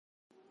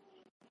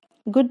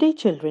Good day,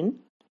 children.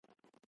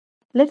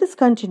 Let us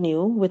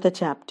continue with the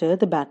chapter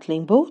The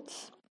Battling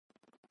Boats.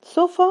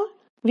 So far,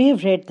 we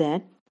have read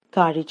that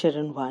Kari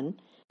Charan 1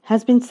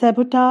 has been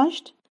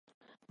sabotaged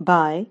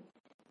by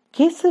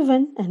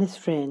Kesavan and his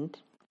friend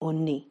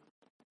Unni.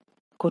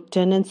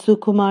 Kuttan and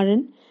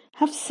Sukumaran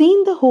have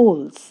seen the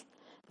holes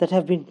that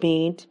have been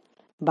made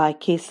by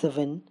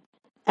Kesavan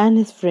and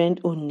his friend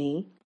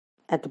Unni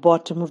at the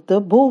bottom of the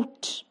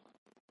boat.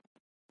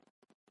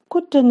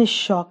 Kuttan is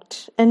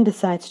shocked and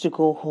decides to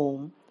go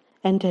home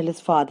and tell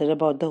his father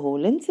about the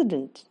whole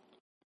incident.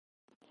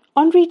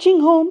 On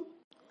reaching home,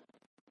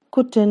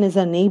 Kuttan is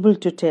unable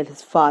to tell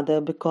his father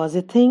because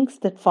he thinks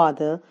that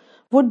father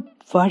would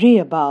worry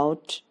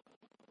about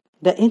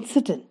the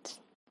incident.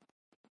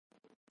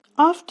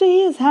 After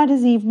he has had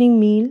his evening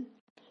meal,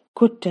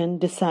 Kuttan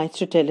decides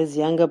to tell his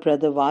younger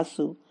brother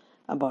Vasu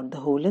about the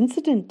whole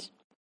incident.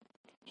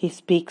 He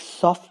speaks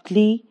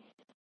softly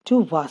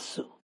to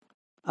Vasu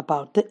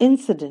about the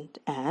incident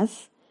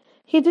as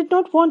he did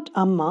not want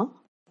Amma,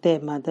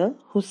 their mother,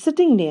 who's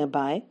sitting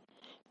nearby,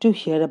 to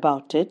hear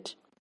about it,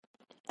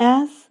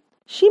 as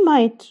she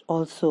might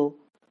also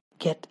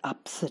get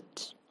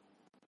upset.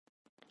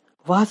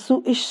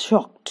 Vasu is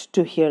shocked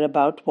to hear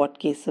about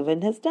what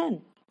Kesavan has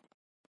done.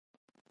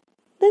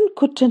 Then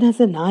Kuttan has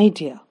an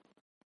idea,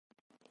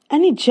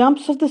 and he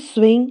jumps off the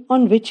swing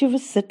on which he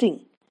was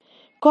sitting,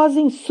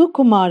 causing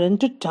Sukumaran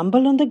to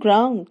tumble on the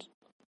ground.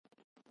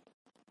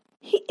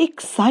 He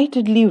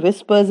excitedly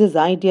whispers his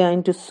idea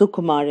into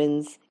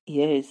Sukumaran's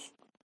ears.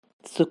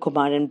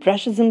 Sukumaran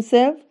brushes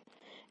himself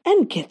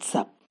and gets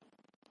up.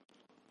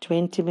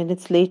 20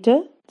 minutes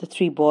later, the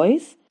three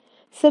boys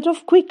set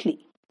off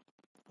quickly.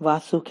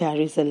 Vasu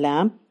carries a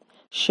lamp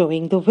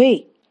showing the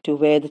way to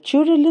where the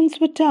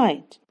churalins were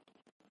tied.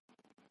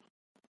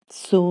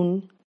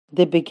 Soon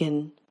they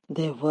begin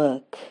their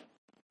work.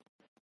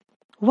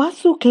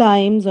 Vasu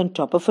climbs on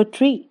top of a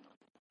tree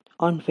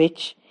on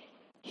which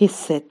he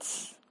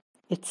sits.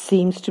 It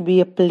seems to be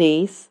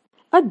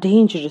a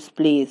dangerous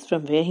place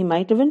from where he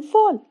might even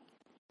fall.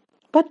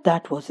 But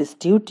that was his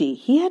duty.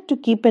 He had to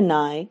keep an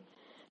eye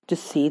to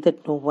see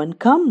that no one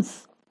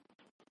comes.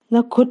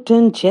 Now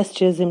Kuttan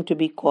gestures him to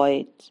be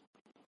quiet.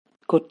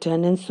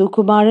 Kuttan and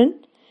Sukumaran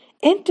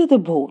enter the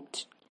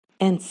boat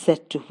and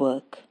set to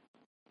work.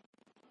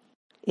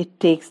 It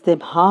takes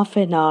them half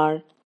an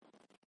hour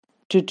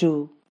to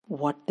do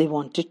what they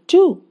wanted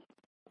to.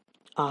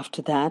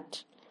 After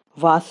that,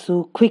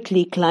 Vasu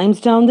quickly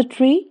climbs down the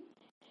tree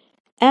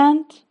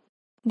and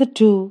the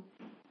two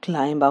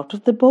climb out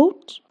of the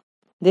boat.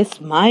 They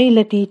smile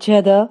at each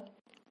other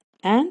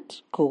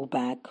and go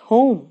back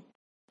home.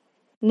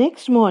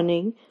 Next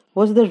morning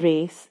was the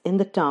race in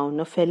the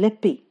town of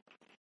Aleppi,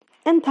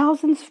 and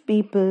thousands of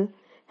people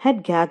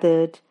had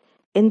gathered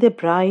in their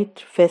bright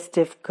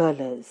festive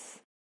colors.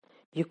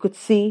 You could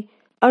see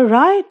a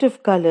riot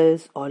of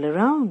colors all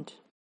around.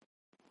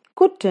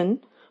 Kuttan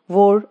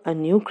wore a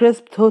new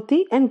crisp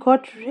dhoti and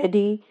got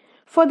ready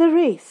for the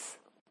race.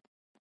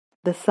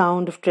 The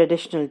sound of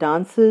traditional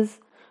dances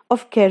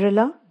of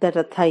Kerala, that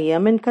are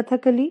Thayyam and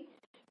Kathakali,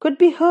 could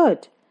be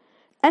heard,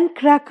 and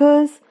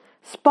crackers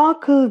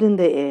sparkled in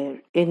the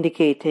air,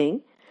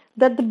 indicating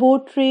that the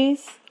boat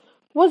race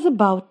was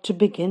about to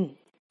begin.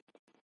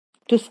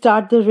 To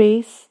start the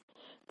race,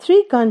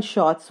 3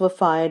 gunshots were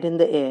fired in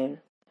the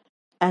air,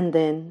 and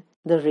then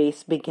the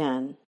race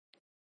began.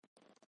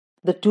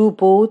 The 2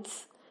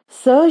 boats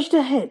surged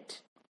ahead,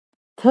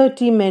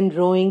 30 men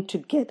rowing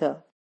together.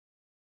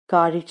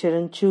 Kari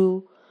Charan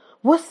 2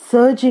 was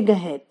surging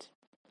ahead,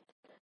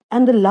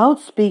 and the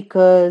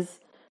loudspeakers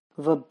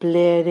were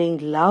blaring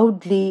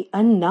loudly,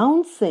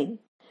 announcing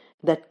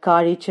that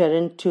Kari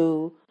Charan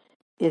 2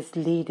 is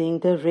leading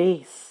the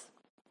race.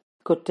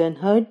 Kuttan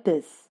heard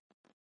this,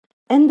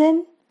 and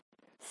then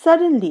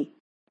suddenly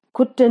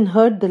Kuttan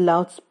heard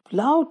the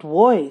loud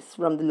voice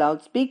from the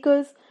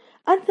loudspeakers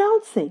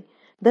announcing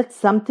that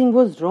something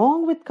was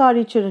wrong with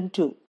Kari Charan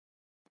 2.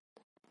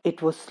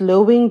 It was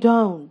slowing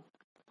down.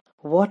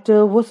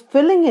 Water was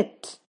filling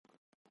it.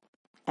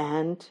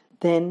 And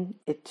then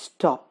it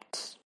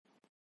stopped.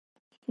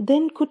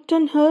 Then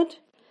Kuttan heard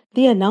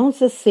the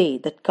announcer say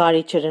that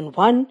Kari Charan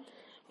 1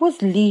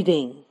 was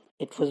leading.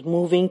 It was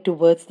moving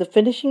towards the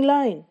finishing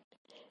line.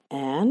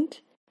 And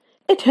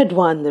it had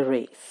won the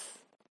race.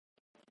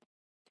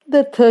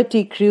 The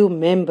 30 crew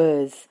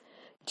members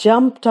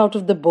jumped out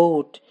of the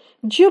boat,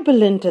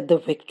 jubilant at the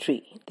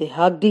victory. They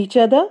hugged each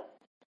other.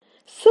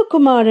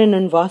 Sukumaran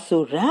and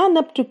Vasu ran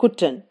up to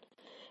Kuttan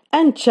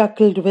and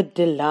chuckled with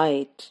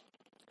delight,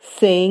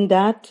 saying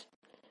that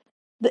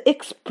the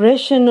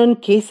expression on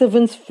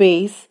Kesavan's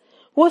face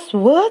was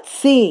worth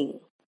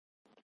seeing.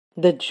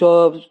 The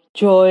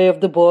joy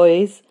of the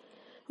boys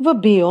were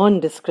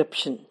beyond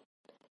description.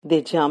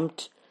 They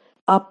jumped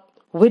up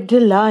with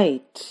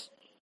delight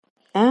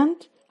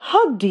and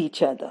hugged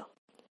each other.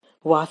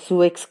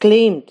 Vasu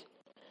exclaimed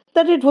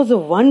that it was a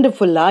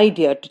wonderful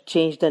idea to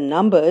change the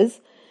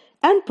numbers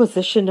and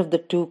position of the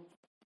 2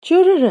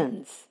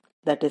 churarans,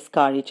 that is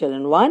Kari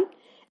Charan 1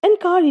 and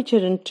Kari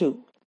Charan 2.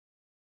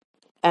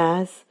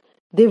 As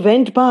They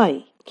went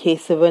by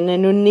Kesavan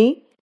and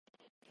Unni,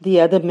 the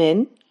other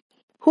men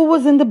who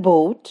was in the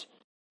boat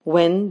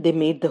when they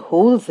made the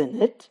holes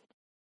in it.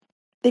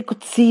 They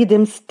could see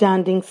them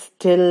standing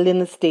still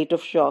in a state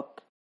of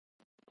shock.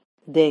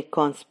 Their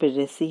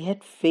conspiracy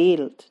had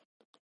failed.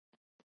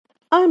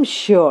 I am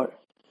sure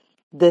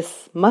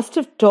this must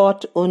have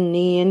taught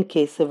Unni and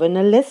Kesavan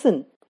a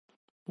lesson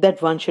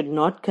that one should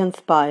not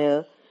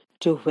conspire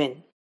to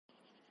win.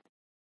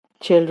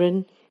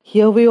 Children,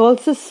 here we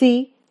also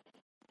see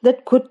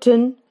that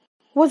Kuttan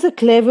was a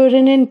clever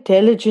and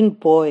intelligent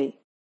boy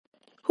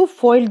who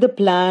foiled the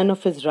plan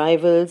of his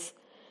rivals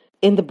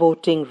in the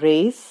boating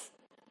race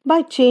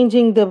by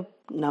changing the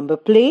number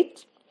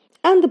plate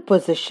and the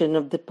position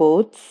of the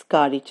boats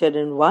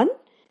Karicharan 1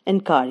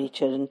 and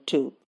Karicharan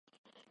 2,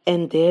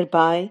 and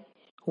thereby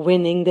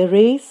winning the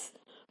race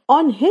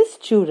on his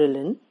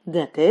Churalan,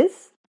 that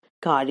is,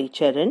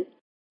 Karicharan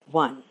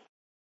 1.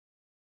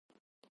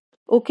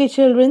 Okay,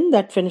 children,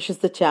 that finishes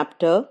the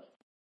chapter.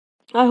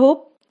 I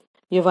hope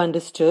you've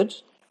understood.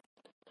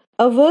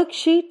 A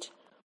worksheet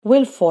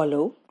will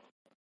follow.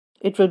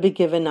 It will be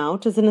given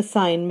out as an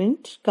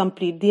assignment.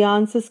 Complete the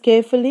answers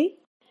carefully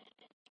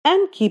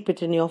and keep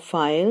it in your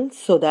file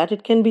so that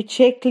it can be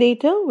checked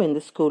later when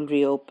the school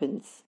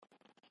reopens.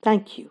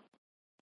 Thank you.